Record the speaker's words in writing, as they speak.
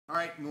All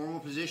right, normal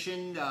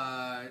position.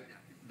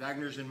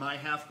 Vagner's in my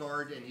half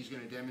guard, and he's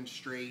going to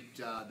demonstrate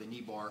the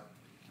knee bar.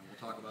 And we'll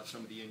talk about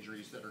some of the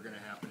injuries that are going to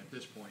happen at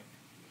this point.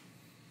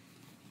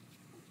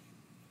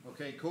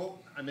 Okay,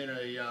 cool. I'm in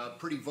a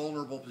pretty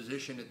vulnerable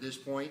position at this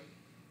point,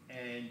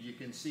 and you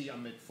can see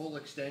I'm at full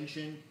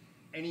extension.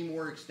 Any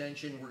more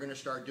extension, we're going to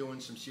start doing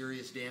some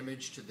serious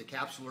damage to the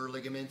capsular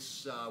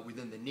ligaments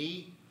within the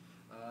knee.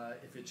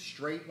 If it's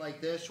straight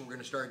like this, we're going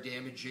to start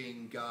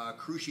damaging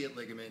cruciate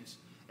ligaments.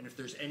 And if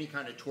there's any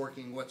kind of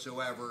torquing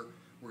whatsoever,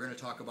 we're going to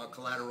talk about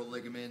collateral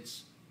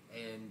ligaments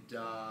and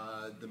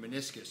the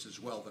meniscus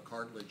as well, the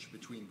cartilage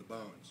between the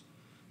bones.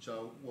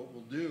 So what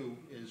we'll do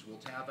is we'll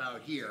tap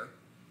out here.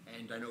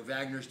 And I know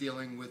Vagner's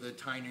dealing with a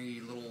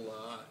tiny little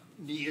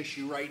knee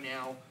issue right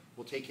now.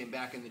 We'll take him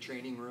back in the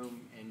training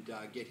room and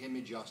get him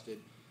adjusted.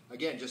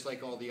 Again, just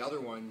like all the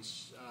other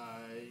ones,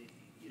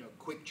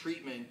 quick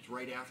treatment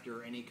right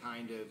after any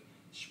kind of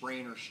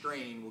sprain or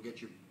strain will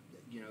get you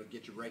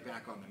right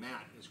back on the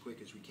mat as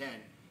quick as we can,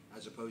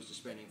 as opposed to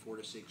spending 4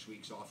 to 6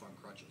 weeks off on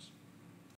crutches.